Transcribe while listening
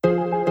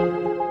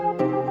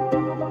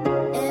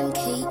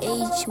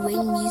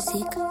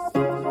music.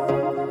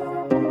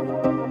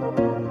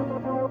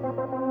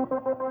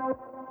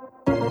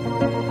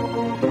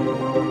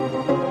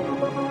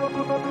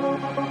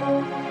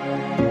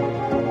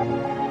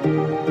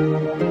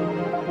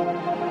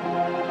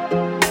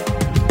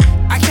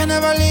 I can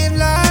never live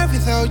life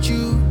without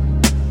you,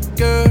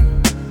 girl.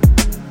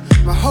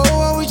 My whole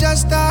world will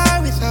just die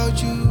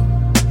without you,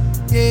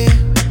 yeah.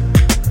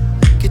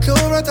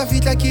 Kitlo ta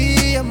fit like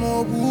a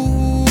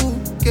mobu,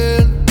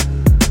 girl.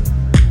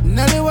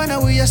 Now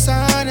when we are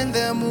sun and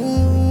the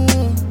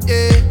moon,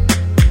 yeah.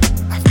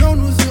 I've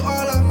known with you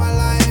all of my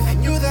life. I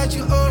knew that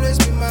you always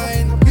be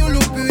mine. You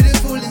look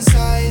beautiful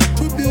inside.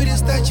 True beauty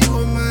is that you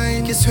were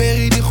mine.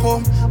 Kisweri di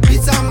home,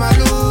 pizza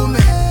malume,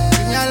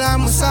 nyala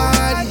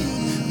musadi,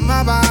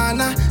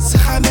 mabana,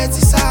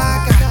 sahameti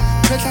saka,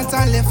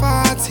 petlantan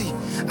lefati.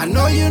 I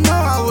know you know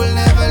I will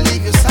never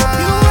leave your side.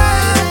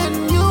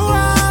 You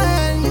are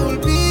and you'll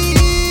be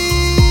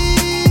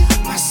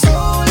my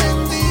soul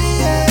in the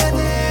air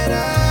that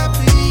I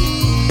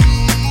breathe,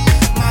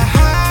 my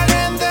heart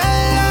and the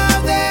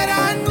love that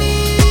I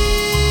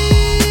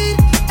need,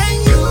 and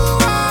you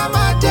are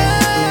my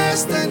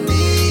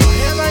destiny.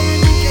 Whatever you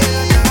need,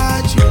 girl, I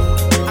got you.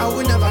 I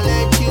will never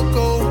let you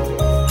go.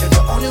 You're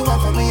the only one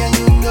for me and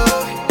you know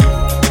it.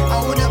 I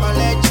will never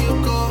let you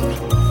go.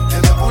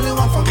 You're the only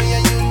one for me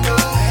and you know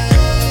it.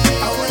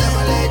 I will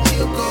never let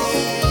you go.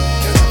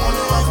 You're the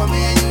only one for me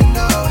and you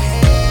know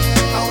it.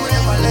 I will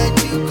never let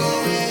you go.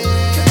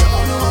 You're the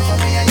only one for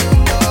me and you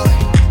know it.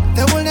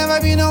 There will never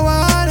be no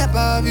one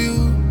above you,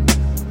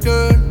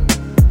 girl.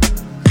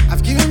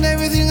 I've given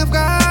everything I've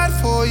got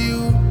for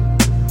you,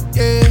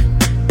 yeah.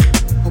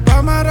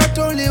 Obama rat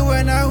only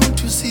when I want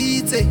to see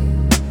it,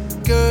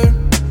 girl.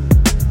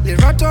 Le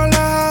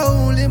ratola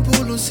only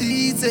pulu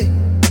see it,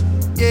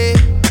 yeah.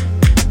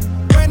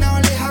 When I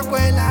only have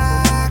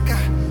laka,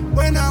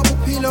 when I will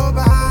pillow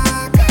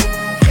back,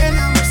 when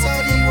I'm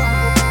sorry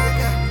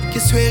waka.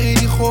 Kisweri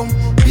di home,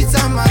 pizza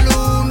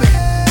malume,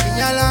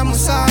 nyala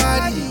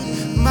musadi,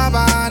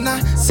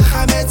 mabana,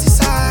 sahameti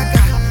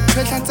saka,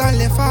 petlantan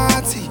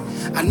lefati.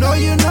 I know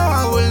you know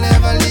I will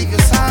never leave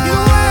your side.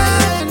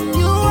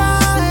 You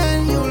are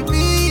and you'll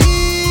be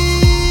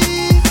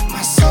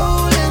my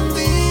soul in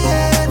the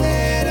air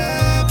that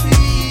I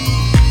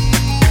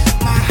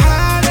breathe, my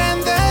heart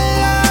and the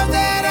love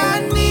that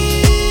I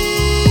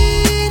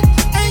need,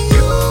 and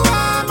you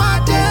are my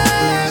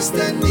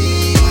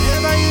destiny.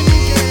 Whatever you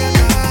need, girl,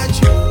 I got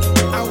you.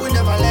 I will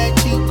never let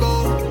you go.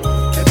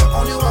 You're the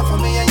only one for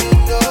me and you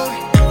know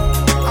it.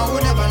 I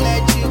will never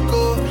let you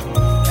go.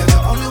 You're the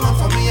only one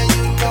for me and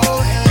you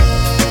know it.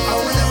 I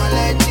will never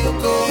let you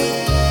go.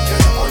 You're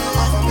the only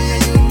one for me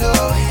and you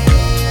know it.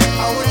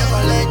 I will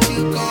never let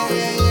you go.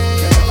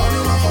 You're the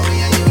only one for me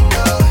and you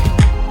know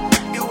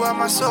it. You are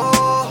my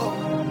soul,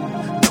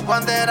 the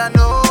one that I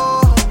know.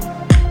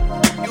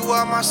 You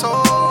are my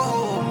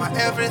soul, my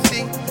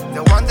everything,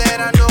 the one that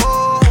I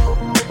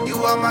know. You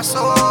are my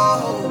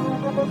soul,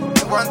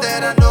 the one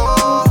that I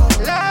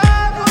know.